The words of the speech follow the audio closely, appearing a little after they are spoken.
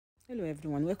Hello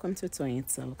everyone, welcome to Toyeen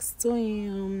Talks.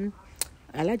 Toyeen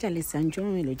Alhaja Lizzie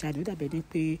Anjorin ló jáde, ó dàbí ẹni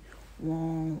pé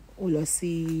wọ́n ó lọ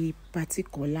sí party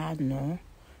kan lánàá.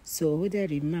 So ó dẹ̀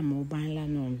rí màmá ọba ńlá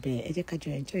náà bẹ́ẹ̀. Ẹ jẹ́ ká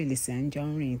jọ enjoy Lizzie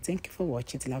Anjorin. Thank you for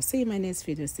watching. Till I'll see you in my next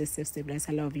video. Stay safe, stay blessed.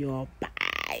 I love you all.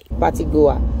 Bye. Party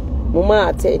goer. Mo máa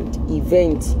attend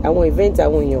event àwọn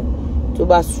èèyàn tó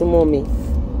bá súnmọ́ mi.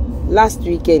 Last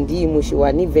weekend yìí mo ṣe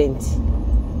wà ní event.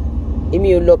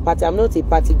 Èmi ò lọ party. I'm not a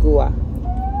party goer.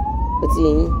 But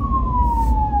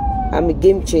I'm a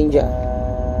game changer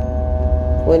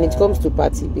when it comes to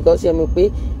party because you know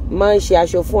pé máa ń ṣe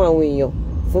aṣọ fún àwọn èèyàn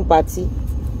fún party.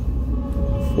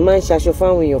 Máa ń ṣe aṣọ fún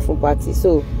àwọn èèyàn fún party.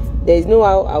 So there is no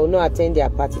how I will not attend their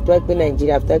party. Tó ẹ pé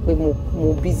Nigeria tó ẹ pé mo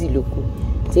busy lóko.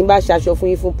 Tí n bá ṣe aṣọ fún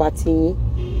yín fún party yín,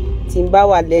 tí n bá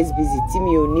wà less busy, tí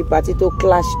mi ò ní party tó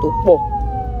clash tó pọ̀,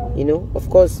 you know, of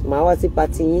course màá wá sí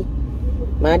party yín,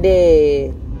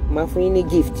 màá fún yín ní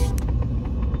gift.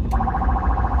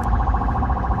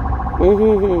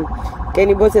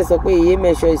 Kenny Gboos sọ pé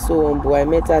Iyabo is so humble. I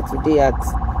met her today at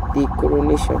the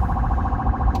coronation.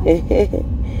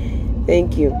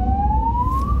 Thank you,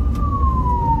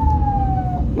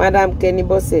 Madam Kenny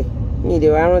Gboos. Me they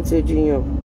were to junior.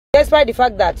 Despite the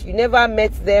fact that you never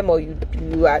met them or you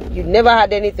never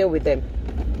had anything with them,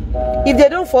 if they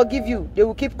don't forgive you, they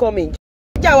will keep coming.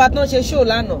 Ìjà tán ṣe show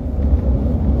lánàá.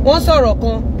 Wọ́n sọ̀rọ̀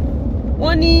kan.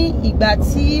 Wọ́n ní ìgbà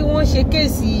tí wọ́n ṣe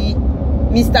kéèsì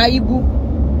Mr. Ibu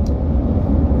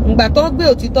ngbà tó gbé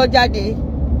òtítọ́ jáde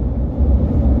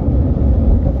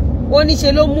wọ́n ní ṣe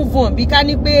ló move on bí ká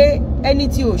ní pé ẹni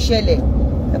tí ò ṣẹlẹ̀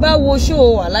ẹ bá wo show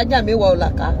Alhaja mẹ́wàá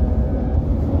ọ̀làká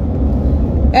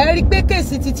ẹ rí pé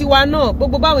kéèsì títí wa náà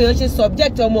gbogbo báwọn èèyàn ṣe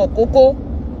subject ọmọ òkókó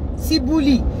sí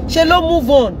bully ṣe ló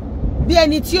move on bí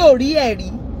ẹni tí ò rí ẹ̀rí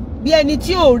bí ẹni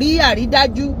tí ò rí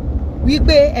àrídájú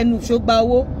wípé ẹnu ìṣó gba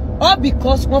owó all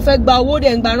because wọ́n fẹ́ gba owó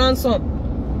dẹ̀ ń gba ransom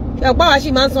ẹ̀pá wa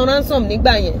sì máa ń san ransom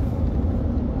nígbà yẹn.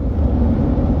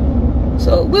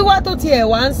 So wíwá tó tiẹ̀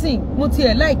wá ń sìn mo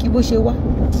tiẹ̀ láìkí bó ṣe wá.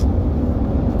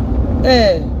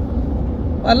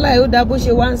 Wàláhì ó dá bó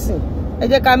ṣe wá ń sìn. Ẹ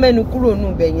jẹ́ ká mẹ́nu kúrò nù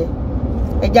bẹ̀ yẹn.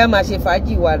 Ẹ já máa ṣe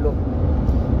fàájì wa lọ.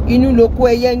 Inú ló kó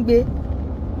ẹyẹ ń gbé.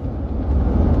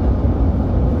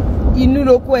 Inú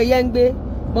ló kó ẹyẹ ń gbé.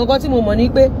 Nǹkan tí mo mọ̀ ni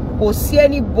pé kò sí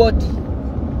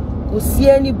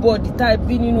anybody tá a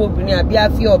bí nínú obìnrin àbí a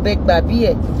fi ọ̀bẹ gbà bí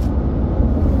ẹ̀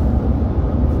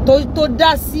tó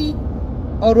dá sí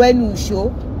ọ̀rọ̀ ẹnu ìṣó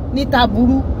níta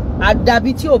burú àdàbí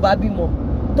tí ò bá bímọ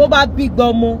tó bá bí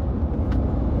gbọmọ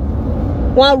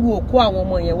wọ́n á ru òkú àwọn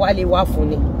ọmọ yẹn wálé wá fún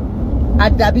ni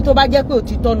àdàbí tó bá jẹ́ pé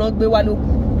òtítọ́ náà gbé wá lókù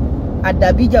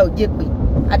àdàbí ìjà ò jẹ́ pé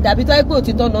àdàbí tó jẹ́ pé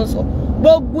òtítọ́ náà sọ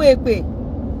gbogbo èpè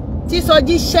tí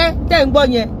Sọjí ṣẹ́ tẹ̀ ń gbọ́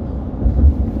yẹn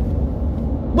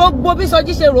gbogbo bí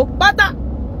Sọjí ṣe rò pátá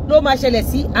ló máa ṣẹlẹ̀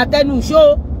sí àtẹnu ìṣó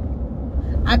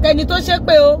àtẹni tó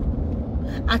ṣépè o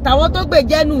àtàwọn tó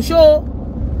gbèjẹnu ìṣó o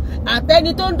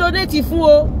àtẹni tó ń donate fún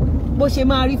o bó ṣe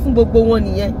máa rí fún gbogbo wọn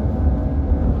nìyẹn.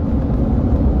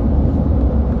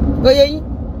 Oyè yín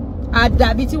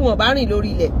àdàbí tí wọn bá rìn lórí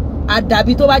ilẹ̀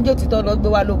àdàbí tó bá jẹ́ òtítọ́ lọ gbé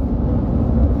wá lóko.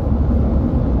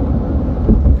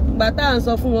 Ìgbà tá à ń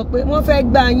sọ fún wọn pé wọ́n fẹ́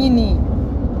gbá yín ni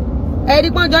ẹ̀rí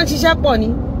pọ́njọ́ ń ṣiṣẹ́ pọ̀ ni.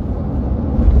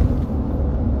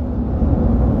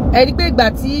 Ẹ̀rí pé ìgbà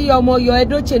tí ọmọ yọ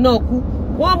Edoche náà kú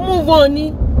wọ́n move on ni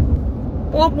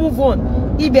wọ́n move on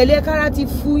ìbẹ̀lẹ̀ kára ti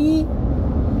fún yín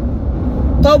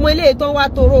tọmọ eléyìí tán wá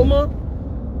toro mọ́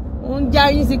ń já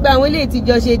yín sí pé àwọn eléyìí ti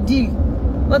jọ ṣe deal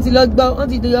wọ́n ti lọ gbọ́ wọ́n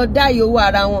ti lọ dá ìyówó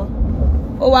ara wọn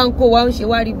ó wá ń kó wa ń ṣe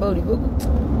wá rí bọ́ọ̀rì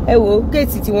ẹ wò ó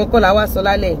kéèsì tí wọ́n kọ́ la wá sọ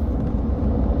lálẹ́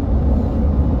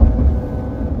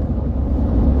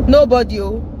nobody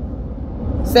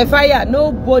Sephaya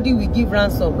nobody will give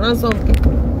ransom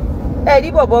ẹ rí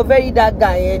bọ̀bọ̀ very dark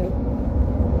guy yẹn ni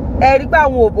ẹ rí pé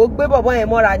àwọn òbó gbé bọ̀bọ̀ yẹn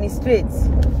mọ́ra ní straight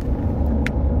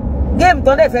game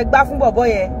tán dẹ̀ fẹ́ gbá fún bọ̀bọ̀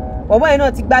yẹn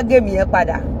náà ti gbá game yẹn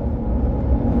padà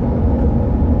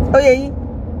ó yé yín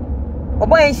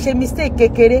bọ̀bọ̀ yẹn ṣe mistake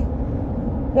kékeré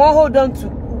wọ́n hold on to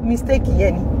mistake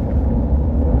yẹn ni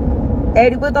ẹ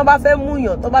rí pé tán bá fẹ́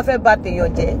múyàn tán bá fẹ́ bà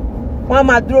tèèyàn jẹ́ wọ́n á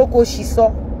máa dúró kó ṣì sọ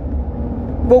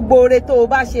gbogbo oore tó o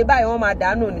bá ṣe báyìí wọ́n máa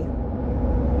dànù ni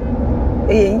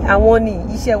àwọn ni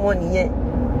iṣẹ́ wọn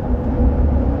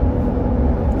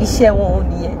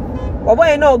nìyẹn ọ̀bọ̀n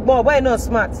yẹn náà gbọ́n ọ̀bọ̀n yẹn náà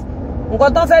smart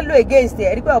nǹkan tó fẹ́ lò against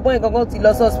ẹ̀ rí pé ọ̀bọ̀n yẹn gangan ti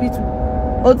lọ sí hospital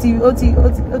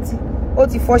ó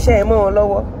ti fọ́ṣẹ́ ẹ̀ mọ́ wọn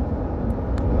lọ́wọ́.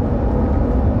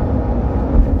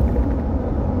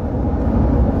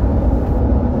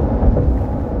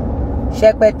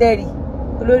 Ṣẹpẹtẹrì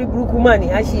olórí burúkú mà ní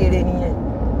àṣìírí nìyẹn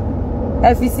ẹ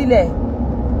fi sílẹ̀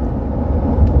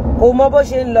kò mọ bó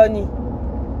ṣe ń lọ ni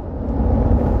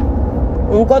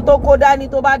nǹkan tó kó dání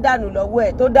tó bá dànù lọ́wọ́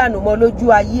ẹ̀ tó dànù mọ́ lójú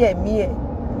ayé ẹ̀mí ẹ̀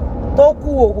tó kú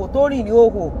òhò tó rìn ní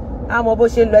òhò á mọ bó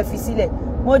ṣe ń lọ fi sílẹ̀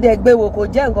mo dẹ̀ gbé wò kò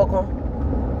jẹ́ nǹkan kan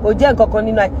kò jẹ́ nǹkan kan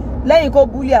nínú ayé lẹ́yìn kó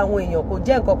búlì àwọn èèyàn kò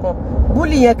jẹ́ nǹkan kan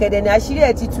búlì yẹn kẹ̀dẹ̀ ní àṣírí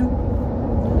ẹ̀ ti tú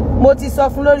mo ti sọ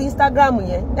fún lórí Instagram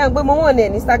yẹn ẹ̀ ń pé mo wọ̀n ní ẹ̀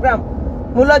ní Instagram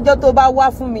mo lọ́jọ́ tó bá wá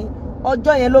fún mi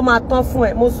ọjọ́ yẹn ló máa tán fún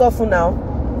ẹ mo sọ fún náà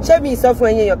ṣé mi sọ fún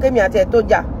ẹ̀yin èèyàn kémi àti ẹ̀ tó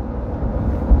jà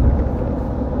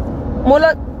mo lọ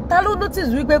ta ló notice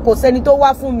wípé kò sẹ́ni tó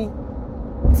wá fún mi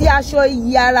tí aṣọ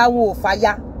iyì ara wọn ò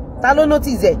fàya ta ló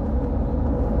notice ẹ̀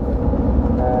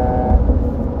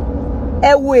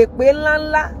ẹ wo èpè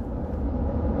ńláńlá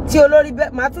tí olórí bẹ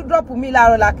máa tún drop mi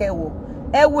láàárọ̀ lákẹwò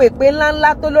ẹ wo èpè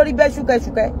ńláńlá tó lórí bẹ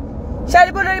ṣúkẹṣúkẹ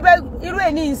ṣẹrí bó lórí bẹ irú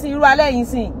èní ìsìn irú alẹ́ yìí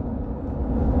sìn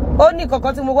ó ní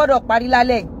kankan tí mo gbọ́dọ̀ parí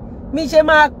lálẹ́ mi ṣe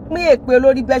máa pín èpè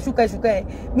olórí bẹ ṣúkẹṣúkẹ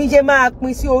mi ṣe máa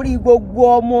pín sí orí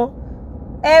gbogbo ọmọ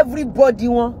everybody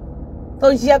wọn tó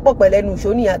ń ṣiṣẹ́ pọ̀ pẹ̀lú ẹnu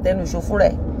ìṣó ní àtẹnu ìṣó fúnra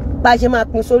ẹ̀ bá ṣe máa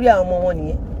pín sórí àwọn ọmọ wọn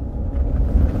nìyẹn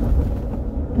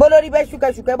bó lórí bẹ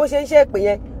ṣúkẹṣúkẹ bó ṣe ń ṣe èpè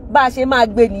yẹn bá a ṣe máa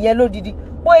gbé nìyẹn lódidi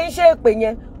bó ń ṣe èpè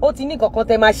yẹn ó ti ní kankan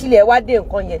tẹ máa sílẹ̀ wá dé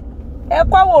nǹkan yẹn ẹ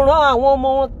kọ́ àwòrán àwọn ọmọ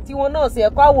wọn tí wọn náà sí ẹ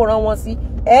kọ́ àwòrán wọn sí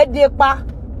ẹ dé pa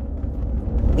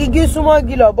igi súnmọ́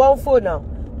igi lọ́bọ̀ ń fò náà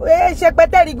ẹ ṣe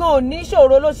pẹ́tẹ́rì gan ò ní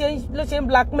ìṣòro ló ṣe ń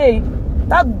blackmail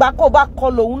tágbà kò bá kọ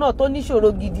lòun náà tó níṣòro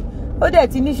gidi ó dẹ̀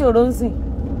ti níṣòro ń sìn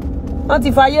wọ́n ti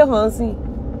fàyè hàn sí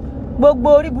gbogbo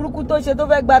orí burúkú tó ṣe tó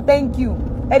fẹ́ gba thank you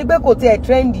ẹ rí pé kò tiẹ̀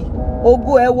trendy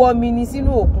ògo ẹ wọ mi ní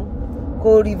sínú òkun kò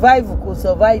revive kò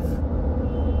survive.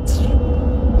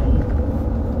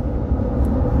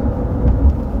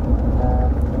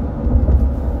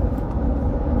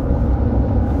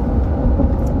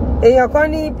 èèyàn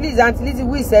kan ní please Aunty Lizzie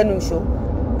wí ìsẹ́nu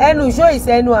ìṣó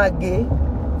ìsẹ́nu àgé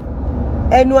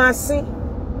ẹnu asín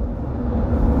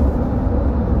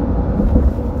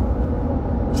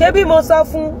ṣé bí mo sọ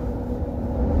fún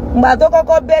ìgbà tó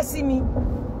kọ́kọ́ bẹ́ sí mi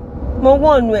mo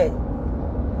wọ̀nù ẹ̀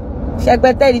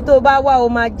ṣẹpẹtẹ́rì tó bá wá o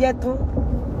máa jẹ́ tán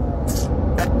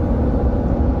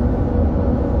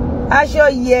aṣọ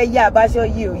yìí ẹ̀yà àbáṣọ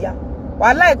yìí ò yá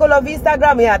wàhálà ìkó lọ fi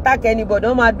Instagram yẹn attack anybody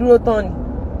wọ́n máa dúró tán ni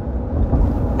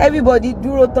everybody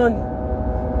dúró tán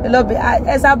ni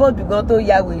ẹ sábọ̀dù gan tó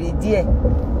ya wèrè díẹ̀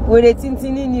wèrè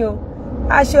tíntínní ni o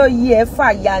aṣọ yìí ẹ̀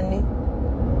fàya ni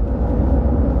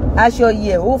aṣọ yìí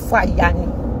ẹ̀ ó fàya ni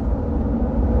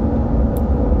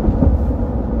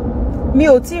mi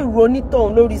ò tí ì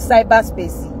ronítọ̀hún lórí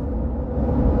cyberspace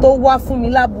tó wá fún mi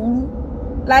láburú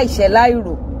láìṣẹ̀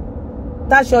láìrò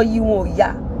táṣọ yìí wọn ò yá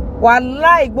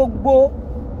wàláì gbogbo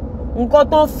nǹkan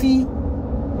tó ń fi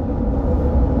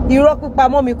irọ́ pípa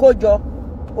mọ́ mi kó jọ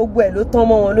gbogbo ẹ̀ ló tán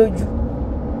mọ́ wọn lójú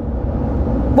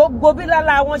gbogbo bí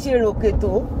lálá wọn ṣe ròkè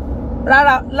tó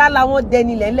rárá lálá wọn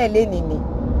dẹni lẹ́lẹ̀ lénìí ni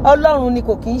Ọlọ́run ni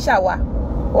kò kì í ṣàwà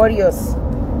warriors.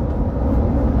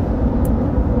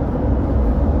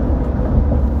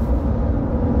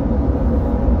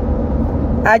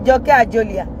 Àjọkẹ́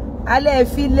àjọlìà alẹ́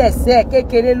fi lẹ̀sẹ̀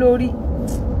kékeré lórí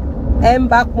ẹ̀ ń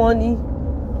bá pọn ni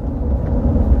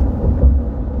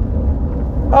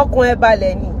ọkùn ẹ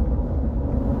balẹ̀ ni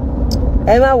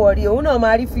ẹ má wọ̀rí òun náà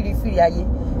máa rí fìrìfìrì ayé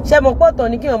ṣe mọ̀ pé ọ̀tọ̀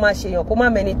ni kí wọ́n máa ṣèyàn kó má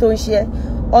mẹ́ni tó ń ṣe ẹ́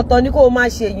ọ̀tọ̀ ni kó máa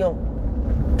ṣèyàn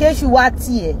kéṣù wá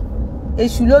tì ẹ́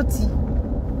èṣù ló tì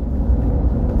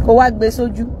kó wá gbé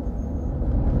sójú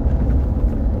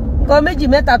nǹkan méjì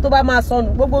mẹ́ta tó bá máa sọnù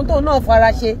gbogbo tó náà fara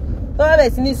ṣe tó bá bẹ̀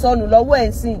sí ní sọnù lọ́wọ́ ẹ̀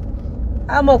ń sìn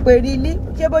á mọ̀ pé rí ilé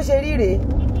ṣé bó ṣe rí rèé.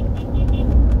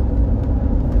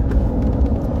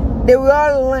 They will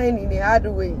all learn in a hard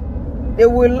way. They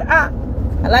will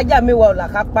Alhaja mi wa ọ̀la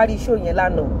ká parí show yẹn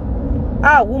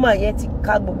lánàá woman yẹn ti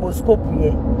ká gbogbo scope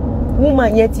yẹn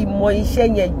woman yẹn ti mọ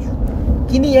iṣẹ́ yẹn jù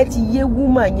kíní yẹn ti yé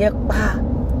woman yẹn pa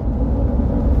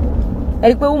ẹ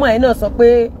rí pé woman yẹn náà sọ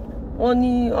pé wọ́n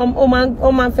ní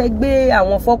ó máa ń fẹ́ gbé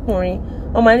àwọn fọkùnrin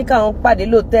wọ́n máa ní káwọn pàdé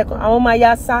lóòótọ́ kan àwọn máa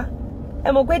yá sá ẹ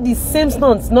mọ̀ pé the same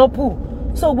stunt náà pù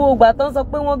so gbogbo ìgbà tó ń sọ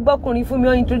pé wọ́n gbọ́kùnrin fún mi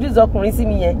wọ́n introduce ọkùnrin sí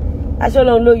mi yẹn aṣọ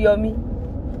Ọlọ́run ló yọ mí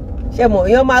ṣe mọ̀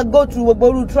èèyàn máa go through gbogbo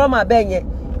irú trauma bẹ́ẹ̀ yẹn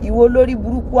ìwọ lórí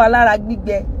burúkú alára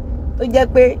gbígbẹ tó jẹ́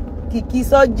pé kìkì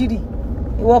sọ́jírì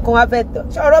ìwọ kan wá fẹ́ tọ̀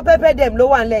ṣọ̀rọ̀ pẹ́pẹ́ dẹ̀m ló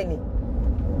wà ńlẹ̀ ni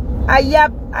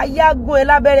ayágún ẹ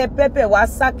lábẹ́rẹ́ pẹ́pẹ́ wàá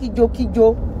sá kíjokíjo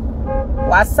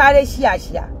wàá sáré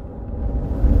ṣíàṣíà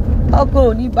ọkàn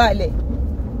ò ní balẹ̀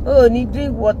ó ní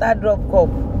drink water drop cup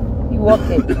ìwọ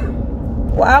kẹ̀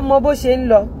wàá mọ bó ṣe ń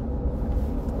lọ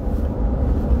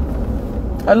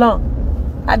Ọlọ́run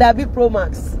Adabi Pro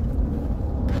Max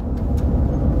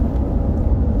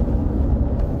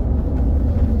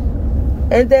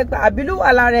ẹ̀ǹtẹ̀ àbílú wà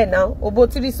lára ẹ̀ náà òbó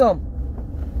tírísọ̀m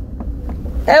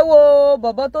ẹ wo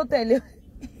bọ̀bọ̀ tó tẹ̀lé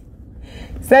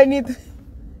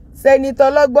sẹ́nitọ́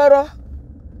lọ́gbọ́rọ́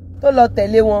tó lọ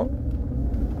tẹ̀lé wọn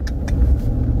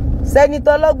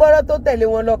sẹ́nitọ́ lọ́gbọ́rọ́ tó tẹ̀lé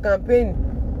wọn lọ kàmpéènì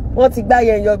wọ́n ti gbá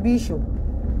yẹn bí ìṣó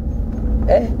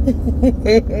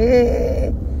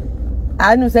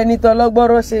àánú sẹ́nitọ́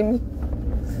lọ́gbọ́rọ́ ṣe mí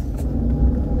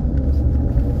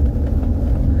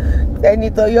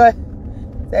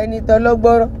sẹ́nitọ́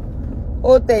lọ́gbọ́rọ́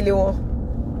ó tẹ̀lé wọn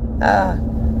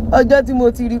ọjọ́ tí mo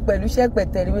ti rí pẹ̀lú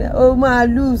ṣẹ̀pẹ̀tẹ̀ rí ó máa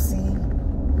lùsì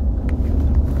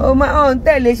ó máa ń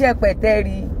tẹ̀lé ṣẹ̀pẹ̀tẹ̀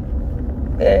rí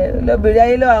lọ́bẹ̀rẹ̀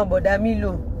ayé lọ́wọ́ àwọn bọ̀dá mi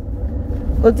lò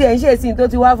ó ti ẹ̀ ń ṣèsìn tó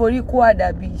ti wá forí kó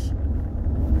àdàbí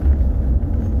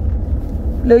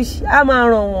á máa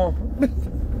ràn wọ́n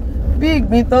bí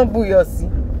ìgbín tán buyọ̀ sí.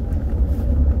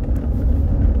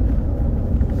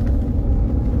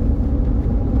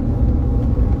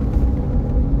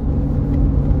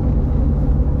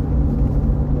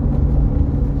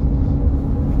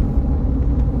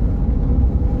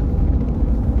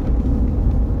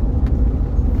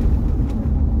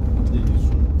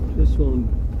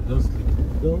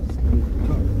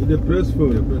 The press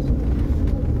phone. The press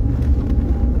phone.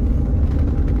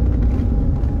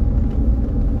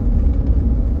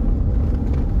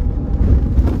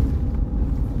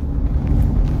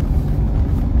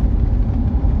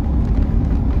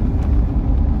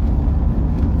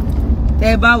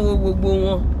 Tẹ́ bá wo gbogbo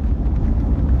wọn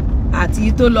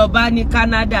àti tó lọ bá ní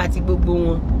Canada àti gbogbo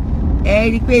wọn ẹ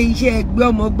rí pé iṣẹ́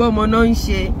gbọ́mọgbọ́mọ náà ń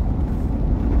ṣe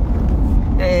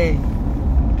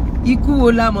ikú wo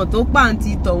la mọ̀ tó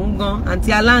pàǹtí tọ̀hún gan àǹtí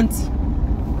aláǹtì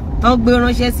tó gbé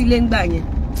ránṣẹ́ sílé ńgbà yẹn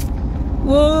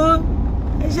wo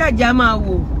ẹ ṣàjà máa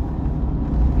wò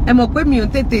ẹ mọ̀ pé mi ò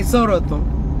tètè sọ̀rọ̀ tán.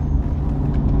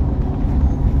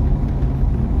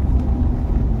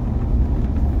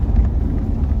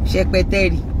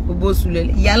 ṣẹpẹtẹrì gbogbo sùlẹ̀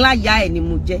ìyáláyà ẹ̀ ni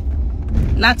mo jẹ́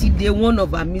láti day one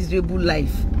of our miserable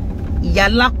life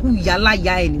ìyálákù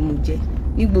ìyáláyà ẹ̀ ni mo jẹ́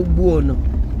ní gbogbo ọ̀nà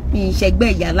mi ń ṣẹgbẹ́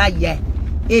ìyáláyà ẹ̀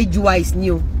age wise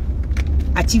ni o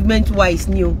achievement wise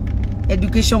ni o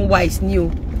education wise ni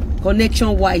o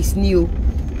connection wise ni o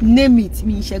name it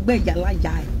mi ń ṣẹgbẹ́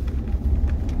ìyáláyà ẹ̀.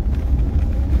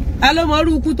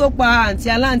 alọ́mọrú ikú tó pa àǹtí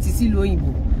aláǹtí sílùú òyìnbó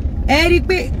ẹ rí i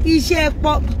pé iṣẹ́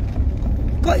pọ̀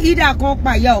ìdá kan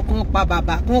pa ìyá ọ̀kan pa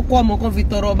bàbá kan kọ́ ọmọ kan fi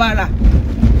tọrọ bára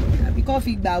àbí kan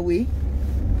fi gbàwé.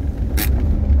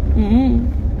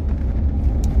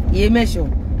 Iye mẹ́sàn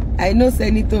I know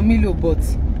Senator Milo but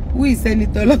who is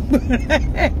Senator lọ́gbọ̀n?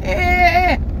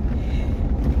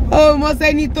 Oh, mo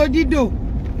Senator Dido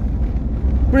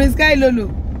Prince Kailolo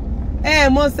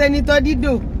mo Senator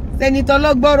Dido Senator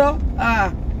lọ́gbọ́rọ́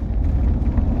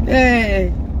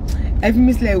ẹ fi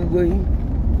mí sílẹ̀ ògbó yín.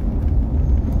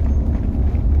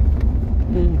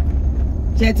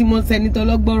 Ṣé tí mo Senator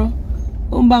lọ́gbọ́rọ́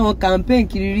ó ń bá wọn campaign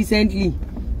kiri recently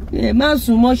má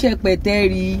sùn mọ́ṣẹ́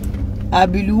pẹ̀tẹ́rì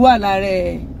àbìlú wà lára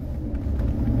ẹ̀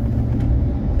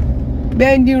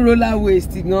bending roller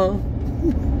waist gan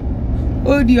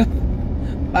ó di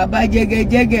bàbá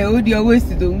jẹgẹjẹgẹ ó di waist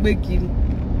tó ń gbé kiri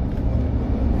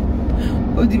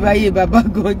ó ti báyé bàbá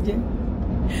gan jẹ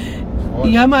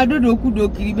ìyá máa dòdò kúdò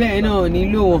kiri bẹ́ẹ̀ náà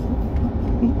nílò wọn.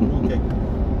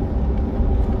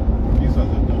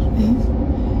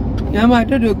 ìyá máa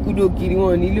dòdò kúdò kiri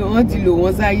wọn nílò wọn ti lò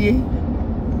wọn sáyé.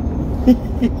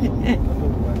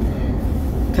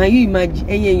 Can you imagine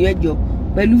ẹ̀yin èèyàn ẹjọ́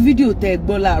pẹ̀lú fídíò tẹ́ ẹ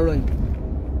gbọ́ láàárọ̀ yìí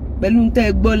pẹ̀lú tẹ́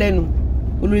ẹ gbọ́ lẹ́nu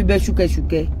olórí bẹ́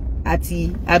ṣúkẹ́ṣúkẹ́ àti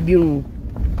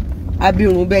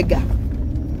abirùn bẹ́gà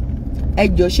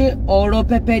ẹjọ́ ṣé ọ̀rọ̀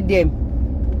pẹ́pẹ́ dem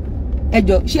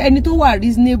ẹjọ́ ṣé ẹni tó wà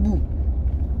reasonable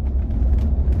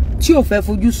tí ò fẹ́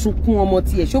fojú sunkún ọmọ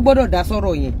tiẹ̀ ṣó gbọ́dọ̀ dá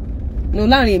sọ̀rọ̀ yẹn ní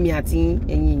láàrin èmi àti ẹ̀yin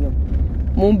èèyàn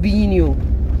mo ń bi yín ni o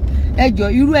ẹjọ́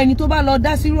irú ẹni tó bá lọ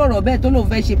dá sírú ọ̀rọ̀ bẹ́ẹ̀ tó lòun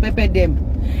fẹ́ ṣe pẹ́pẹ́ dem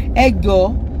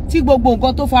ẹjọ́ tí gbogbo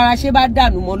nǹkan tó fara ṣe bá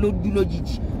dànù mọ́ lójú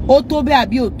lójijì ó tó bẹ́ẹ̀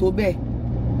àbí ò tó bẹ́ẹ̀.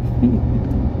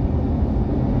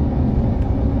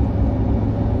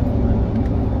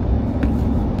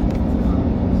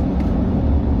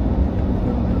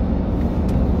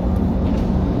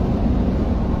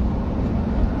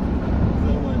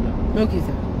 Okay,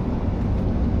 sir.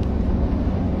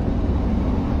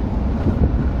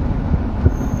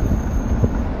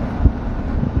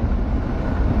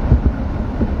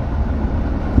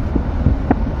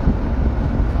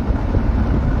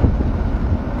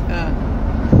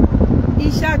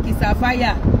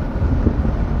 Sàfáyà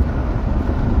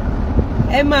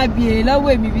ẹ máa bèèrè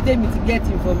lọ́wọ́ èmi bí tèmi ti get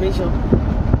information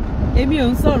èmi ò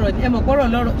ń sọ̀rọ̀ ẹ mọ̀ pọ̀rọ̀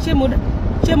lọ́rọ̀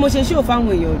ṣé mo ṣe ṣó fáwọn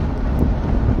èèyàn rí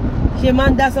ṣe máa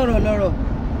ń dá sọ̀rọ̀ lọ́rọ̀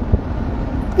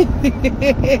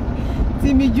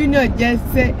Timi Junior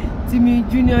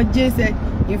J said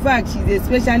in fact she's a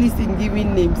specialist in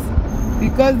giving names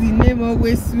because the name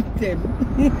always suit them.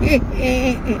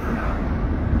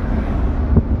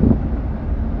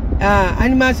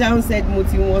 Animal Shaun said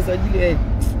Moti was a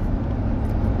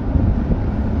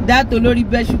that Olori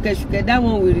Beshuke, that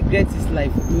one will regret his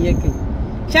life.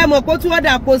 Shamo po tu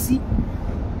oda posi.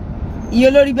 Iye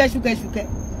Olori Beshuke.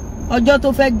 Ọjọ́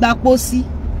tó fẹ́ gba pósí.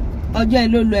 Ọjọ́ ẹ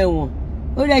ló lọ ẹ̀wọ̀n.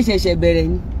 Ó dẹ̀ ṣẹ̀ṣẹ̀ bẹ̀rẹ̀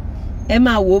ni. Ẹ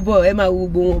máa wò bọ̀, ẹ máa wo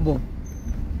gbogbo wọn bọ̀.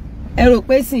 Ẹ rò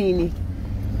pé sìn ni.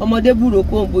 Ọmọdé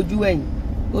burúkú ń bojú ẹ̀yìn.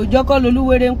 Ọjọ́ kọ́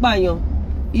lolúwere ń pààyàn.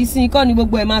 Ìsìn kọ́ ni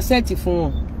gbogbo ẹ̀ máa sẹ́ẹ̀tì fún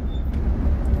wọn.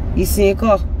 Ìsìn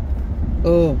kọ́.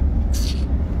 Oh.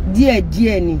 Díẹ̀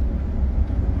ni.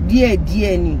 Díẹ̀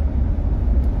ni.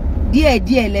 Díẹ̀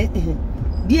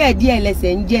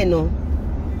lẹ́sẹ̀ ń jẹ́ náà.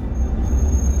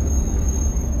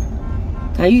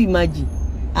 Can you imagine?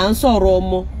 À ń sọ̀rọ̀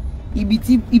ọmọ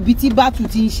ibi tí bátù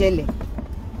ti ń ṣẹlẹ̀.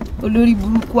 Olórí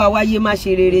burúkú awáyé má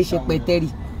ṣe rere ṣe pẹ̀tẹ́rì.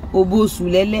 Òbò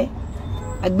sùlẹ́lẹ́.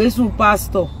 Àgbésùn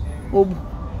pastor.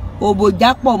 Òbò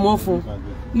jápọ̀ mọ́ fún.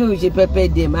 Lóun ṣe pẹpẹ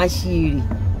dẹ̀ má ṣe èrè.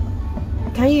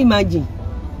 Can you imagine?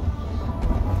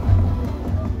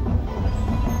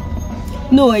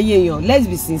 No, èèyàn, let's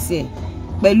be sincere.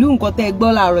 Pẹ̀lú nǹkan tẹ́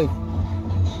gbọ́ láàárọ̀.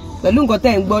 Pẹ̀lú nǹkan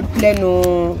tẹ́ ń gbọ́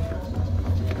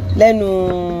lẹ́nu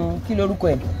kí lorúkọ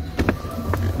ẹ̀.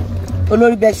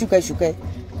 Olórí Beshuke.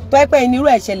 Pẹ́pẹ́ inú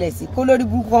ẹ̀ ṣẹlẹ̀ sí. Kó lórí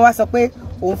burúkú kan wá sọ pé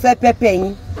òun fẹ́ pẹ́pẹ́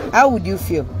yín. How would you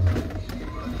feel?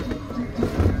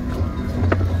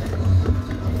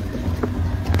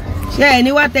 Ṣé ẹ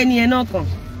ní wá tẹ́ni ẹ náà kàn?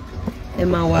 Ẹ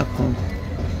máa wá kàn.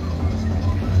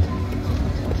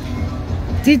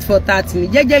 Tit for tat ni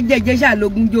jẹ́jẹ́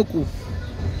ṣàlógún jókòó.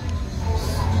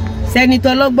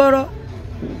 Sẹ́nitọ́ lọ́gbọ́rọ́.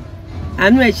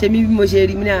 Àánú ẹ̀ ṣe mí bí mo ṣe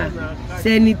rí mi náà.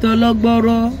 Sẹ́nitọ́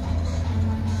lọ́gbọ́rọ́.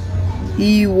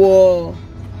 Ìwọ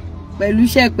pẹ̀lú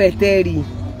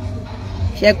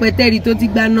ṣẹpẹtẹ́rì tó ti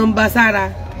gba nọ́mbà sára.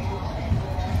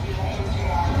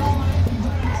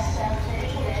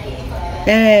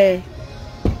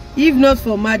 If not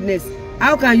for madness,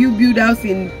 how can you build house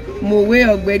in Mowe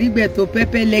or Gberigbe to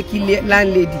pepper Lekki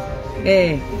landlady?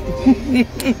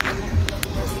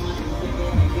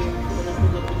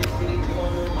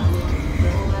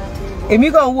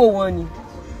 Èmi kàn wò wọ́n ni.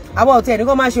 Àwọn ọ̀tẹ̀ ní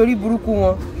kó máa ṣe orí burúkú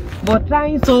wọn. But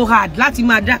trying so hard láti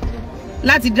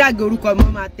drag orúkọ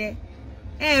mọ́ máa tẹ́.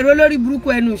 Ẹ̀rọ lórí burúkú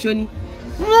ẹnu ìṣó ni.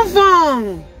 Move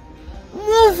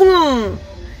on.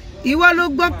 Ìwọ ló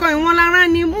gbọ́kàn ìwọ̀n lára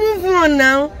ni. Move on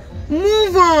now.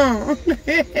 Move on.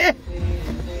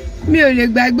 Mi ò lè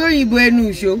gbàgbé òyìnbó ẹnu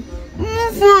ìṣó.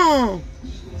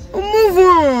 Move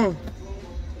on.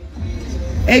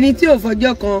 Ẹni tí ò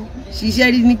fọjọ́ kan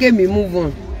ṣiṣẹ́ rí ní kémi move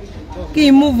on.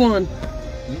 Kí n move on.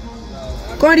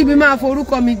 Kọ́ rí bí máa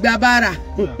forúkọ mi gba bára.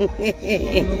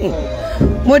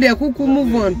 Mo dẹ̀ kúkú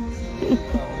move on.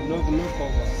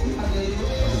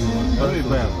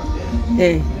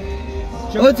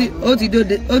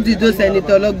 Ó ti dó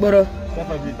sẹ́nitọ́ lọ́gbọ́rọ́.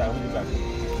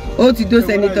 Ó ti dó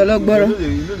sẹ́nitọ́ lọ́gbọ́rọ́.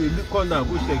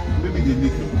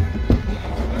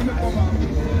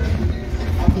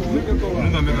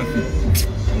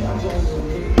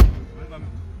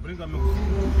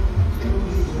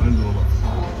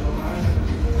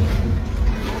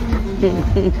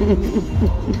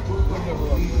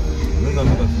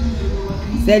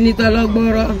 Sẹ́nitọ́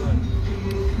lọ́gbọ́rọ́.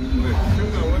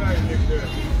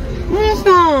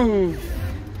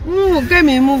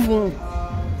 Kémi move on.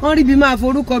 Wọ́n rí bí máa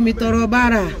forúkọ mi tọrọ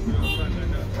bára.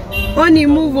 Ó ní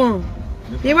move on.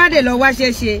 Ìwádìí lọ wá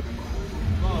ṣẹṣe.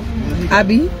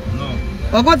 Àbí?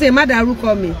 Ọkọ tẹ má dárúkọ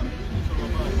mi.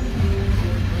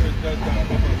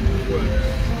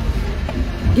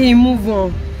 Kí n move on.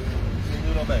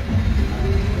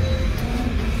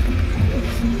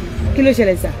 Kí ló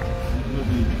ṣẹlẹ̀ sà?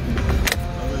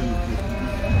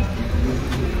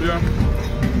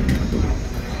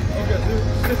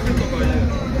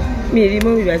 Mi rí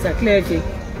mọ́ ìgbà sà clear ṣe.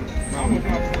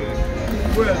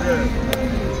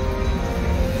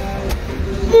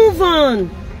 Move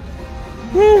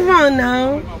on now.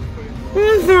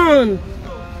 Move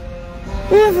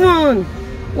on.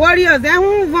 Warriors,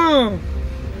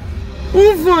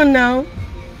 move on now.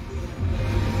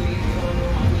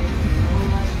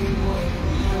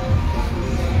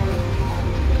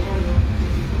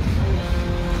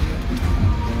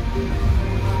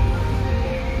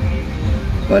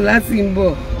 Ọlá sì ń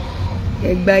bọ̀.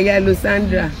 Ẹgbà ya lo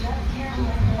Sandra.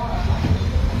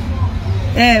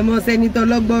 Mọ sẹ́nitọ́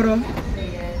lọ́gbọ́rọ́.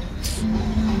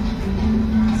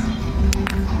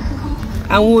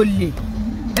 Àwọn olè.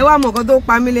 Ẹ wá mọ̀kọ́ tó ń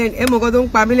pa mí lẹ́rìn. Ẹ mọ̀kọ́ tó ń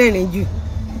pa mí lẹ́rìn jù.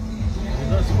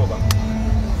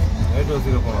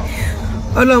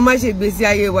 Ọlọ́run má ṣe gbésí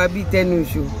ayé wa bíi tẹnu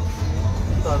ìṣó.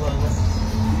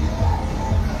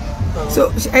 So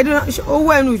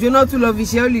owó ẹnu ìṣó náà tún lọ fi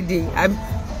ṣe holiday àbí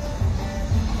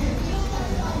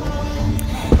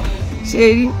ṣe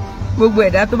rí gbogbo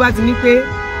ẹ̀dá tó bá ti ní pé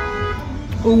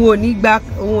òun ò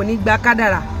ní gba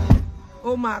kádàrà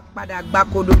ó máa padà gba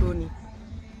kodoro ni.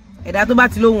 Ẹ̀dá tó bá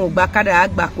ti lóhun ò gba kádàrà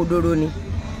gba kodoro ni.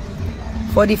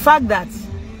 For the fact that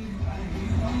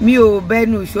mi ò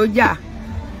bẹnu ìṣójà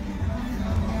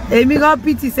èmi gan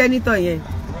pity senator yẹn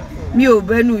mi ò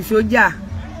bẹnu ìṣójà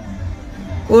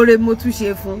oore mo tún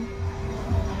ṣe fún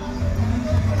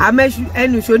àmẹ́ṣu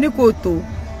ẹnu ìṣó ní kò tó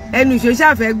ẹnu ìṣó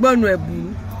ṣàfẹ́ gbọ́nù ẹ̀bù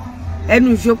ẹnu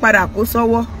ìṣó padà kó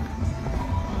sọ́wọ́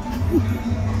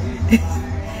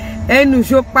ẹnu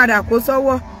ìṣó padà kó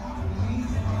sọ́wọ́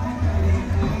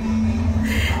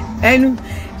ẹnu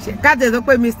káàtẹ̀ sọ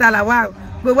pé Mr. Lawal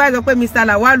gbogbo ẹ̀ sọ pé Mr.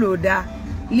 Lawal ò dáa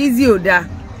Lizzie ò dáa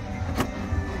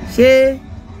ṣé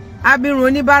abirùn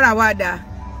oníbàárà wa dáa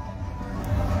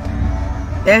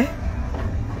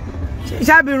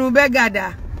ṣábìrún bẹ́gàdà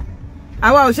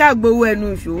àwa ò ṣàgbowó ẹnu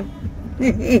ìṣó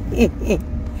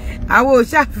àwa ò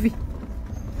ṣàfi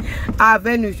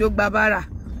àfẹnu ìṣó gba bára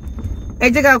ẹ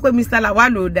jẹ́ ká pé Mr.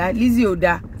 Lawal ò dáa Lizzie ò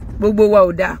dáa gbogbo wa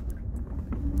ò dáa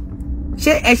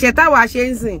ṣé ẹ̀ṣẹ̀ táwa ṣe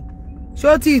ń sìn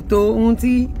ṣó tí tó ohun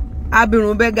tí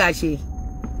abirùn bẹ́gà ṣe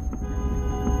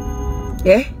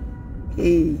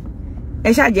ẹ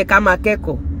ṣàjẹ́ ká máa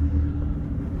kẹ́kọ̀ọ́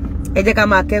ẹ jẹ́ ká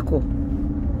máa kẹ́kọ̀ọ́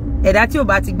ẹ̀dá tí ò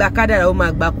bá ti gba kádàrà ó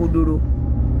máa gba kodoro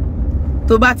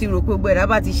tó bá ti rò pé gbogbo ẹ̀dá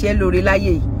bá ti ṣe lóore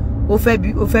láyé yìí ó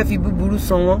fẹ́ fi búburú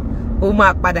san wọ́n ó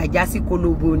máa padà já sí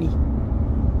kolobo ni.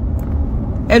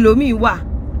 Ẹlòmíì wà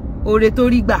oore tó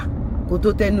rí gbà kó tó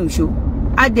tẹnu ìṣó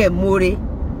á dẹ̀ mọ́re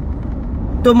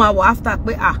tó máa wà áfítà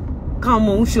pé káwọn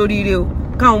ọmọ òun ṣoríire o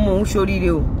káwọn ọmọ òun ṣoríire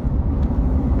o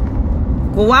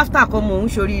kò wá áfítà kọ́ ọmọ òun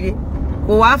ṣoríire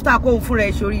kò wá áfítà kó òun fúnra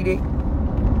ẹ̀ ṣoríire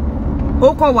ó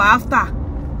kọ̀ wá áfítà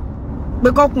pé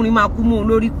kọkùnrin máa kú mọ́ òun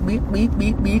lórí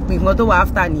pìpìpìpì nǹkan tó wà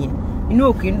áfítà nìyẹn inú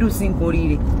òkè ń dùn sí nǹkan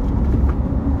oríire.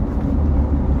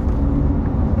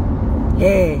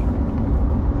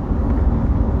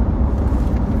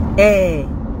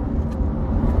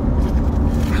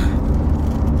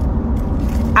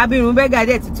 Abirùn bẹ́gà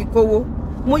dẹ̀ ti kówó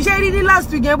mo ṣe rí ní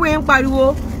last week yẹn bóyá ń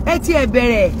pariwo ẹ ti ẹ̀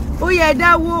bẹ̀rẹ̀ ó yẹ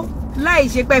dáwó láì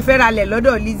ṣe pé fẹ́ ralẹ̀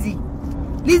lọ́dọ̀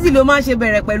Lizzie ló máa ń ṣe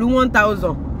bẹ̀rẹ̀ pẹ̀lú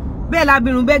 1000 bẹ́ẹ̀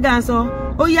labirùn bẹ́gà ń sọ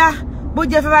ó yá bó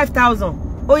jẹ́ 5000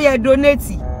 ó yẹ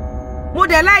donate mo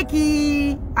dẹ̀ láìkí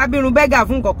abirùn bẹ́gà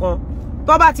fún kankan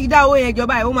tó bá ti dá owó yẹn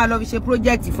jọba ẹ̀ ó máa lọ fi ṣe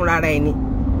project fúnra rẹ̀ ni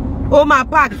ó máa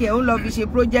páàkì ẹ̀ ó lọ fi ṣe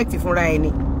project fúnra ẹ̀ ni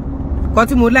kan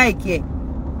tí mo láìkí ẹ̀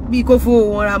bí kò fowó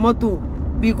wọn ra mọ́tò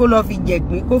bí kò lọ fi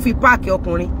jẹ̀gbín kó fi páàkì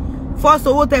ọkùnrin fọ́ọ̀sì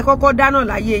owó tẹ kọ́kọ́ dáná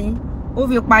láyé yín ó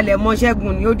fi palẹ̀ mọ́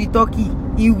Ṣẹ́gun ni ó di Turkey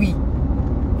iwi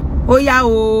ó yá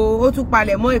o ó tún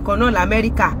palẹ̀ mọ́ ìkan náà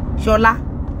l'Amẹ́ríkà Ṣọlá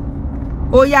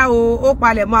ó yá o ó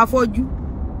palẹ̀ mọ́ afọ́jú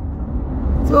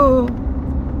so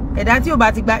ẹ̀dá tí ò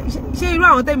bá ti gba ṣé irú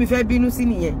àwọn tẹ́mi fẹ́ bínú sí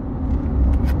nìyẹn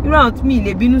irú àwọn tí mi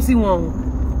lè bínú sí wọn o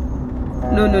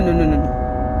no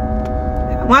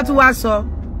wọ́n tún wá sọ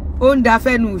ó ń da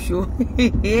fẹ́nu ìṣó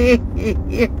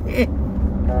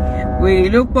wèrè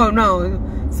ló pọ̀ náà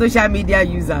social media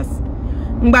users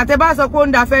ǹgbà tẹ́ bá sọ pé ó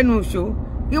ń da fẹ́nu ìṣó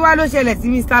kí wá ló ṣẹlẹ̀ sí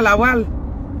Mr. Lawal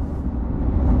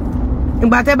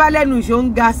ǹgbà tẹ́ bá lẹ́nu ìṣó ń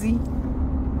ga sí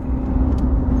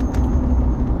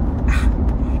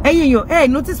ẹ̀yin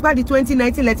èèyàn notice pa di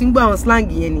 2019 lẹ ti ń gbọ́ àwọn slang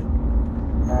yẹn ni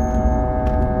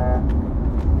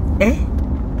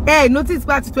notice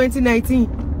pa ti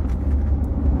 2019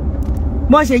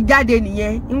 bọ́n ṣe jáde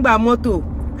nìyẹn ńgbà mọ́tò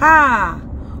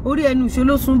orí ẹnu ìṣó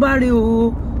ló sún báre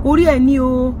o orí ẹ̀ ní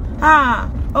o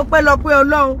ọpẹ́lọpẹ́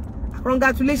Ọlọ́run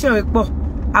congratulations ẹ̀ pọ̀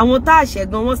àwọn tá àṣẹ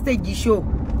gan wọ́n stage show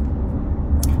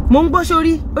mo ń gbọ́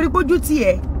sórí orí pójú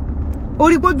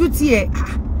tiẹ̀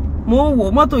mo ń wò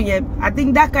mọ́tò yẹn I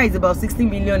think that car is about 16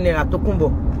 million naira tó kún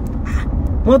bọ̀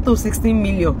mọ́tò 16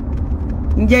 million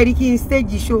ǹjẹ́ rí kí n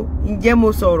stage show ǹjẹ́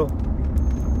mo sọ̀rọ̀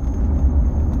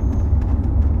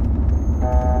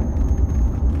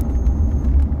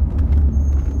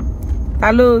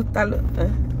ta ló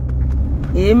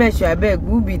mẹ́sọ̀ abeg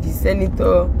who be the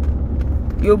senator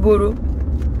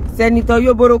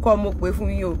Yoboro kọ́ mo pè fún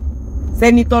yín o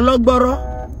senator lọ́gbọ́rọ́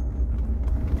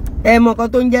ẹ mọ̀ kan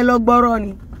tó ń jẹ́ lọ́gbọ́rọ́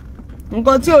ni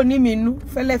nǹkan tí ò ní mi nú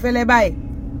fẹ́lẹ́fẹ́lẹ́ báyìí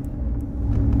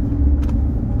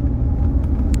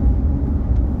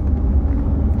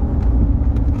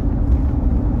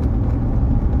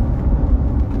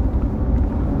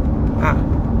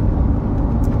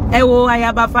ẹ wo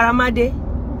ayaba Faramade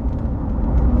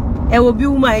ẹ wo bí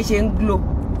woman ẹ ṣe ń glow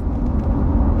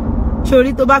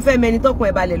sórí tó bá fẹ́ mẹni tọkùn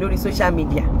ẹ balẹ̀ lórí social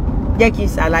media jẹ́ kí n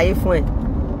ṣàlàyé fún ẹ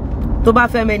tó bá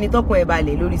fẹ́ mẹni tọkùn ẹ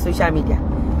balẹ̀ lórí social media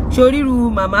Shoriru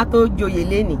màmá tó joyè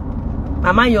léni.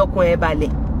 Màmá yẹn ọkàn ẹ̀ balẹ̀.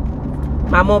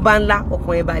 Màmá ọba ńlá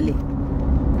ọkàn ẹ̀ balẹ̀.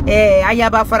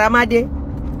 Ayaba Faramade.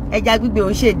 Ẹja gbígbé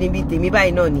òun ṣèdí bíi tèmi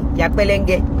báyìí náà ni. Ìyá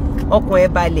pẹ́lẹ́ngẹ́ ọkàn ẹ̀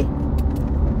balẹ̀.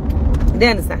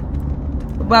 Then sir.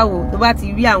 Tó bá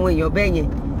ti rí àwọn èèyàn bẹ́ẹ̀ yẹn.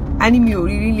 A ní mi ò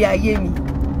rí ilé ayé mi.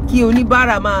 Kí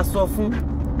oníbàárà máa sọ fún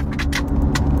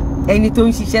ẹni tó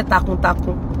ń ṣiṣẹ́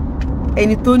takuntakun.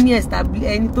 Ẹni tó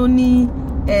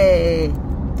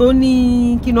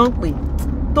ní kí náà ń pè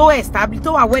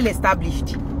tó wà well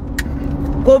established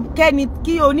kò kẹ́ni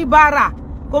kí oníbàárà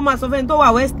kó máa sọ fẹ́ni tó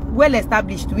wà well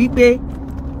established wípé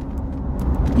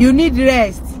you need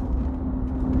rest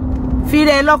fi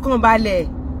rẹ lọ́kàn balẹ̀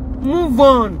move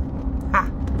on.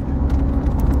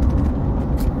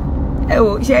 Ẹ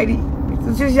wò ṣe rí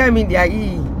social media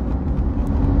yìí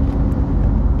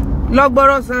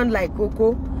lọ́gbọ́rọ̀ sound like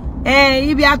kókó.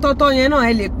 Ibi atọ́tọ́ yẹn náà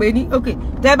ẹ lè pè ní okay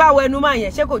tẹ́ bá wẹnu máa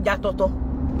yẹn ṣé kò já tọ́tọ́.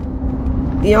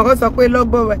 Èèyàn kan sọ pé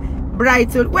lọ́gbọ́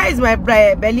bright where is my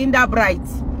Belinda bright.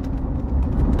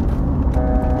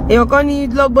 Èèyàn kan ní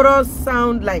lọ́gbọ́rọ̀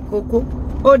sound like kókó.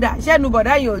 Ó dà ṣẹ́nu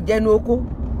bọ̀dá yẹn ò jẹnu oko.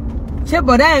 Ṣé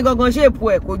bọ̀dá yẹn gangan ṣe èpo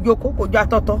ẹ̀ kò jókòó kò já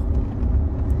tọ́tọ́.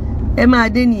 Ẹ máa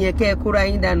dé nìyẹn kẹ́ ẹ kóra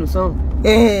yín dànù sọ́hùn.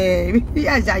 Bí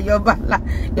àṣà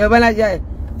yọba lájà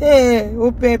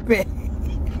ó pẹ́pẹ́.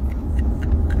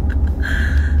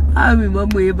 Àmì mọ́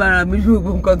mo yé bára mi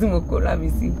ṣùgbọ́n nǹkan tí mo kóra mi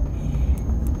sí.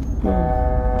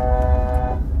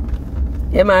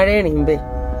 Ẹ máa rẹ́rìn bẹ́ẹ̀.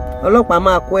 Ọlọ́pàá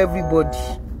máa kó everybody.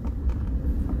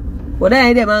 Bọ̀dá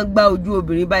yẹn dẹ̀ máa ń gbá ojú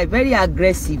obìnrin báyìí very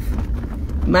aggressive.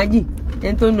 Imagine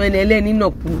ẹni tó ń nu ẹni ẹlẹ́ni náà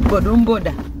kú gbọ́dọ̀ ń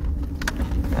bọ̀dà.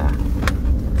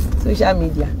 Social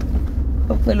media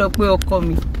ọpẹ́lọpẹ́ ọkọ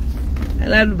mi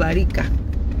alálùbáríkà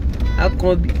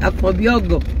akànbí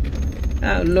ọgọ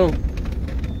Ọlọ́run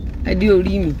adé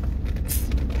orí mi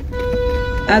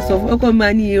aṣọ ọkọ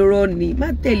máa ní irọ́ ni má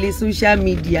tẹ̀lé social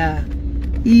media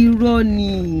irọ́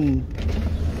ni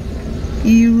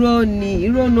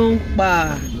irọ́ náà ń pa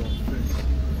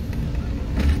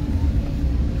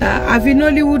àfi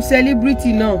Nollywood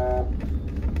celebrity náà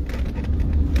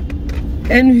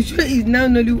and show is now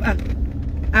Nollywood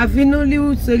àfi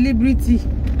Nollywood celebrity.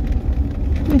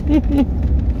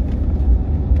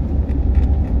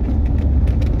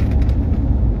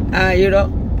 Irọ́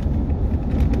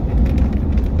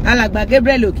alàgbà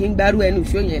Gabriel ò kí ń gbarú ẹnu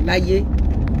ṣó yẹn láyé.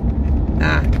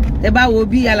 Tẹ bá wo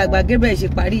bí alàgbà Gabriel ṣe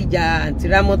parí ìjà àǹtí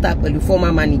Rámọ́tà pẹ̀lú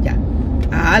former manager.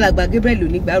 Alàgbà Gabriel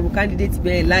ò ní gbarú candidate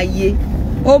bẹ́ẹ̀ láyé.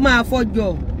 Ó máa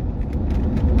fọ́jọ́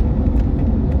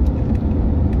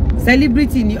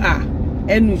celebrity ni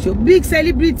ẹnu ṣó big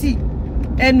celebrity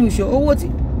ẹnu ṣó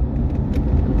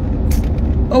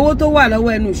owó tó wà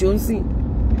lọ́wọ́ ẹnu ṣó ń sìn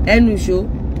ẹnu ṣó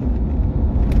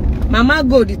mama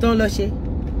gold tán lọ ṣe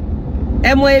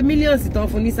ẹ mọ millions tán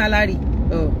fún ní salary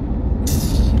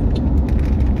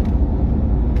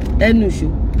ẹnu ṣó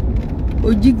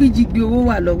ojígbíjígbí owó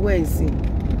wà lọ́wọ́ ẹ̀ ń sìn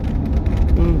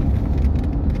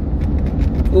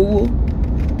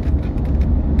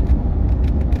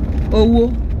owó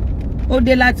ó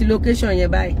dé láti location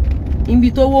yẹn báyìí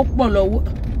ibi tó wó pọ̀ lọ́wọ́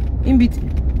ibi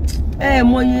ẹ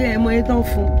mọye tán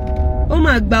fún ó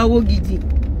máa gba owó gidi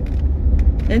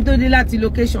ẹni tó dé láti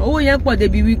location owó yẹn pọ̀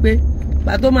débi wípé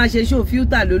gbà tó máa ṣe show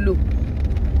filter ló lò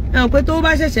ẹ̀hàn pé tó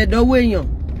bá ṣẹ̀ṣẹ̀ dánwó èèyàn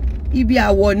ibi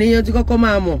àwọ̀ nìyẹn ti kọ́kọ́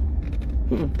máa mọ̀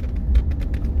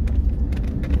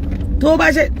tó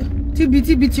bá ṣe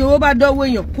tíbi tí owó bá dánwó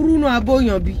èèyàn kúrúnú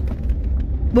abóyàn bí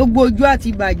gbogbo ojú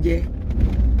àti bàjẹ́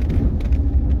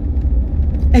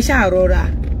ẹ ṣáà rọra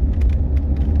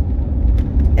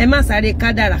ẹ má sáré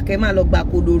kádàrà kẹ má lọ gbà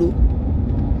kodoro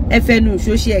ẹ fẹnu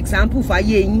ṣó ṣe example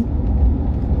fáyé yín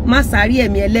má sáré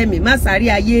ẹ̀mí ẹlẹ́mìí má sáré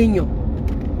ayé èèyàn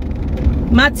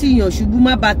má tìyàn ṣubú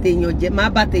má bà tèèyàn jẹ́ má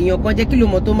bà tèèyàn kan jẹ́ kí ló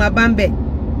mọ̀ tó má bá ń bẹ̀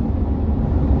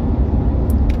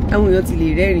àwọn èèyàn ti lè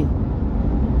rẹ́rìn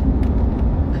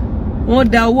wọ́n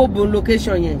da owó bo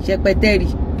location yẹn ṣẹpẹtẹ́rì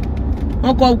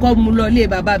wọ́n kọ́kọ́ mú lọ ilé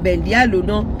bàbá bẹ̀ndí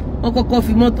àlòná wọ́n kọ́kọ́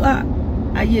fi mọ́tò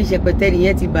ayé ṣẹpẹtẹ́rì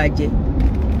yẹn ti bàjẹ́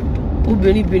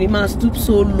obìnrin máa stoop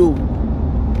so low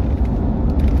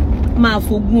máa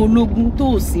fogún ológun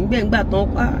tó sì ń bẹ̀ ń gbà tán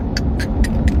pa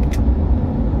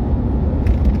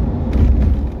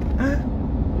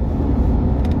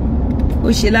ó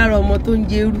ṣe lára ọmọ tó ń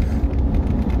jẹ́rú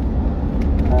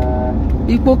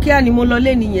ipò kíá ni mo lọ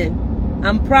lé nìyẹn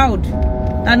I'm proud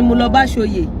ta ni mo lọ bá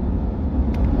ṣòye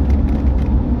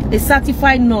a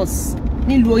certified nurse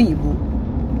nílùú òyìnbó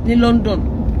ní London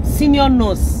senior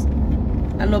nurse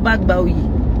alọba gba oyè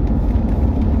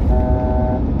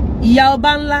ìyá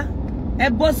ọba ńlá ẹ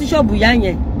bọ́ sí ṣọ́ọ̀bù yá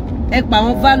yẹn ẹ pa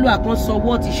àwọn value àkànṣọ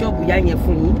wọ́ọ̀tì ṣọ́ọ̀bù yá yẹn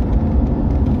fún yín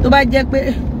tó bá jẹ́ pé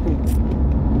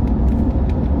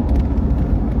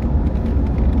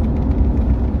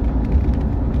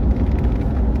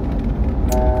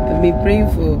I've been praying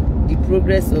for the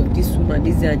progress of this woman,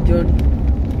 Lizzie and John,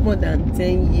 more than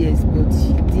 10 years, but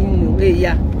she didn't know. Hey,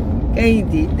 yeah,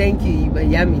 Kehinde, thank you,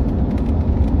 Yami.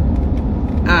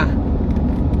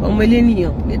 Ọmọ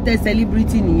ènìyàn, latest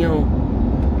celebrity nìyẹn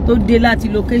tó dé láti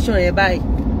location ẹ̀ báyìí.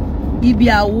 Ibi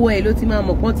àwo ẹ̀ ló ti máa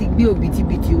mọ̀ pọ́n ti gbé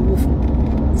òbítíbitì owó fún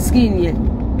skin yẹn.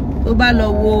 Tó bá lọ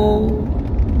wo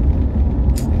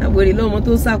àwèrè lọ́mọ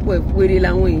tó sàpò ẹ̀ wèrè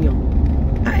làwọn èèyàn.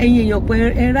 Ẹ̀yin èèyàn pé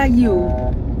ẹ ráyè o.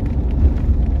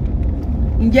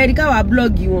 Ǹjẹ́ rí káwa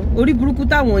blọ́ọ̀gì wọn orí burúkú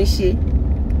táwọn ń ṣe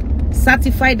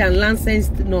certified and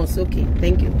licensed nurse, okay,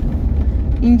 thank you.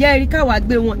 Ǹjẹ́ rí káwa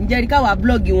gbé wọn, ǹjẹ́ rí káwa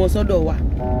blọ́ọ̀gì wọn sọ́dọ̀ wa.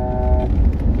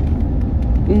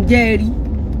 Ǹjẹ́ rí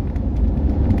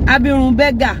abirun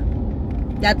bẹ́gà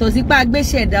yàtọ̀ sí pa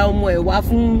gbéṣẹ̀dá ọmọ ẹ̀ wá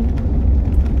fún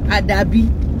àdàbí.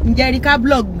 Ǹjẹ́ rí ká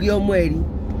blọ́ọ̀gì ọmọ ẹ̀ rí,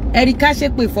 ẹ̀rí ká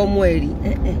ṣépè fọmọ ẹ̀ rí.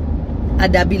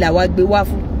 Àdàbí làwa gbé wá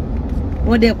fún,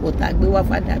 wọ́n dẹ̀ pọ̀ tá gbé wá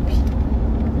fàdàbí.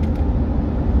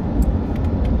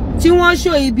 Tí wọ́n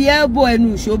ṣó ibi elbow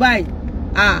ẹnu ìṣó báyìí,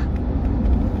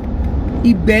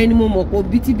 ibẹ̀ ni mo mọ̀ pé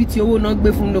bítíbitì owó náà gbé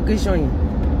fún location yẹn.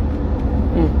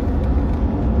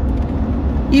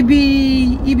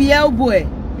 Ibi elbow ẹ̀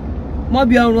mọ́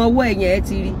bí ọrùn ọwọ́ ẹ̀ yẹn ẹ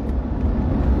ti rí.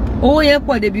 Owó yẹn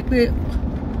pọ̀ débi pé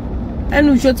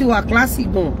ẹnu ìṣó ti wà classy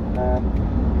gan.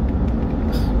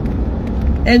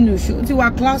 Ẹnu ìṣó ti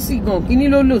wà classy gan. Kíní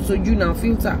ló lò sójú náà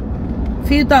filter.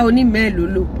 Filter onímẹ́ẹ̀ ló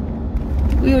lò.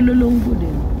 Bóyá olóló ń gbòdè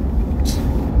ni.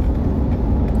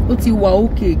 Ó ti wà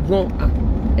òkè gan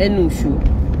ẹnu ìṣó.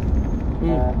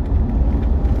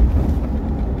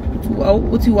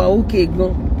 Ó ti wà òkè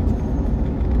gan.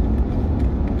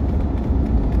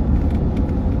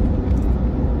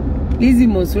 Lizzie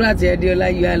Monsura àti Adéọlá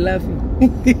you are laughing.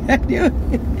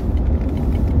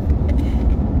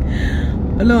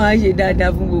 Ọlọ́run á ṣe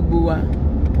dáadáa fún gbogbo wa.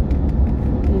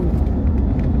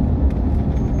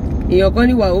 Èèyàn kan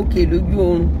ní wà òkè lójú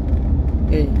oorun.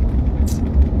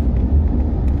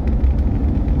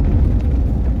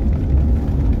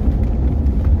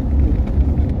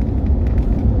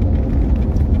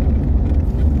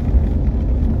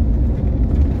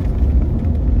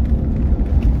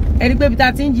 Ẹ rí pé ibi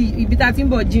tá ti ń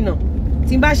bọ̀ jìnnà.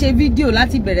 Tí n bá ṣe fídíò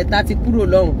láti bẹ̀rẹ̀ tá ti kúrò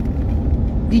lọ́hùn.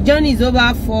 The journey is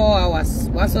over 4 hours.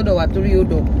 Wá sọ́dọ̀ wa torí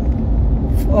hold up.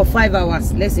 Or 5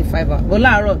 hours, let's say 5 hours. Bọ́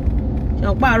láàárọ̀,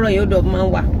 ṣàn pa àárọ̀ yẹn hold up máa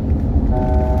ń wà.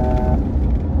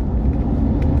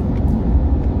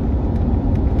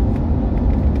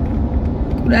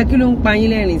 Kúrò kí ló ń pa yín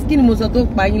lẹ́rìn? Kí ni mo sọ tó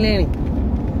pa yín lẹ́rìn?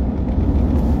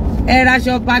 Ẹ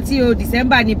raṣọ party o,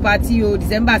 December ni party o,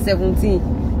 December 17.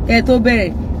 Kẹ́ tó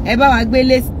bẹ̀rẹ̀. Ẹ bá wa gbé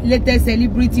latest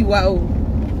celebrity wa o.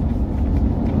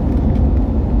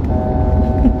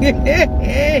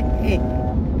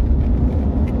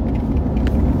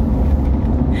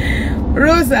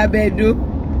 Rose Abedo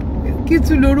kí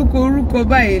tún lórúkọ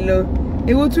báyìí lọ.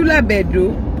 Èwo tún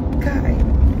l'Abedo kai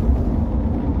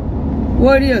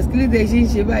warriors kí ló dé ṣe ń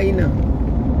ṣe báyìí náà.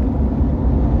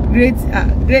 Great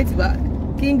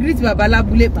King great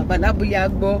babalábúlé á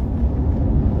gbọ́.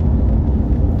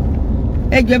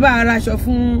 Ẹ jẹ́ bá ara aṣọ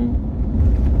fún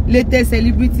latest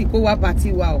celebrity kó wá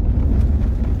party wa o.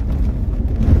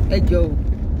 Ẹ jọ̀ọ́ o.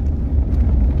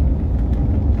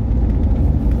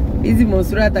 Lizzie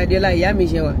Monsura Adéọlá ìyá mi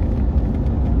ṣe wà.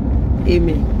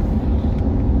 Amen.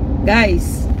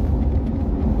 Guys,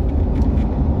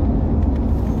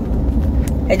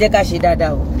 ẹ jẹ́ ká ṣe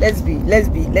dáadáa o. Let's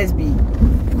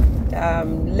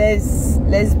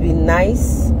be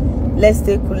nice. Let's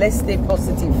stay cool. Let's stay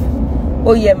positive.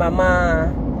 Ó yẹ màmá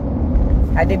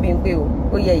Adébímpé o.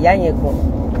 Ó yẹ ìyá yẹn gan.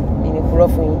 Èmi kúrò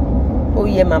fún yín. Ó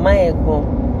yẹ màmá yẹn gan.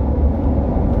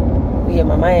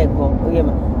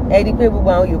 Ẹ rí pé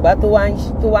gbogbo àwọn Yorùbá tó wá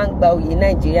ń gba oyè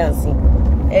Nàìjíríà sí.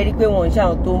 Ẹ rí pé wọ́n ń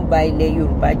ṣàwọn tó ń ba ilẹ̀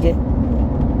Yorùbá jẹ́.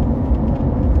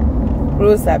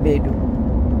 Rose Abedo.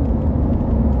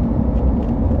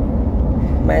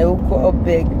 My uncle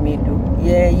beg me do.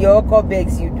 Yeah, your uncle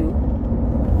begs you do.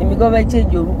 Èmi gan fẹ́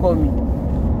change orúkọ mi.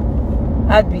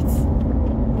 Habit.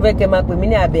 Mo fẹ́ kẹ́ máa pè mí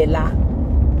ní Abẹ́lá.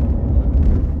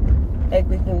 Ẹ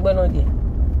pé kí n gbọ́ náà dé.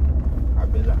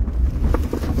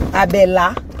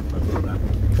 Abẹ́lá.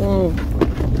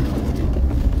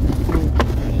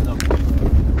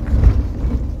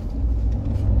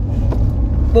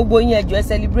 Gbogbo yín ẹ jọ̀ọ́ ẹ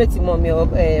celebrate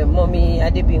mọ́mí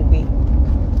Adébímpé.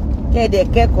 Kẹ́ẹ̀dẹ̀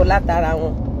kẹ́kọ̀ọ́ látara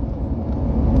wọn.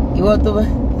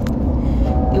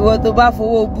 Ìwọ tó bá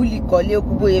fowó búlì kọ́lé ó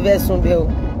kú bóyá fẹ́ sùn bẹ́ẹ̀ o.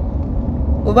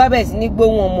 Ó bá bẹ̀rẹ̀ sí ní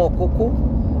gbóhùn ọmọ kókó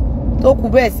tó kú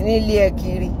bẹ̀rẹ̀ sí ní ilé ẹ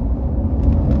kiri.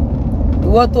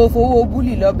 Ìwọ tó fowó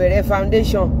búlì lọ bẹ̀rẹ̀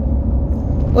foundation.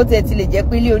 Ó tẹ̀ ti lè jẹ́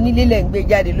pé ilé onílé lẹ̀ ń gbé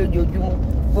jáde lójoojúmọ́.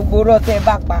 Gbogbo rọ́ tẹ́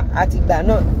bá pa àtìgbà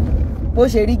náà bó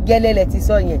ṣe rí gẹ́lẹ́ lẹ ti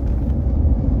sọ yẹn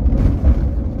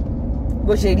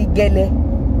bó ṣe rí gẹ́lẹ́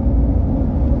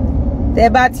tẹ́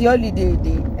bá ti holiday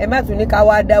dé ẹ má tún ní ká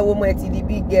wá dáwó mọ́ ẹ ti di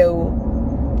big girl o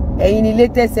ẹ̀yin ni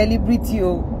latest celebrity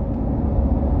o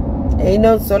ẹ̀yin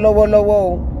náà ń sọ lọ́wọ́lọ́wọ́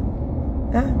o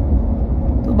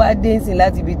tó bá dé nsìn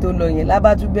láti ibi tó lọ yẹn lábá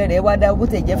tún bẹ̀rẹ̀ ẹ wá dáwó bó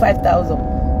tẹ̀ jẹ́ 5,000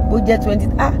 bó jẹ́ 20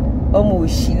 ọmọ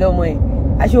òṣì lọ́mọ ẹ̀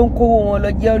aṣọ ń kówó wọn lọ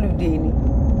jẹ́ holiday ni.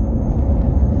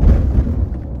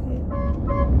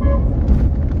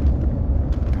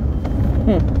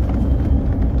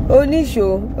 Oníṣó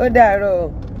ó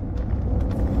dàárọ̀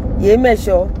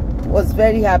Yemesho was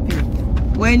very happy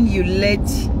when you let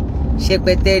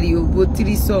Shepeteri Ogo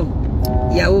Trisom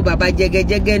Ìyàwó Baba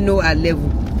Jegejege know her level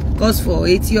cause for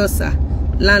 80 osa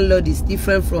landlord is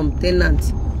different from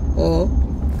tenant or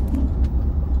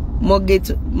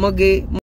mortgage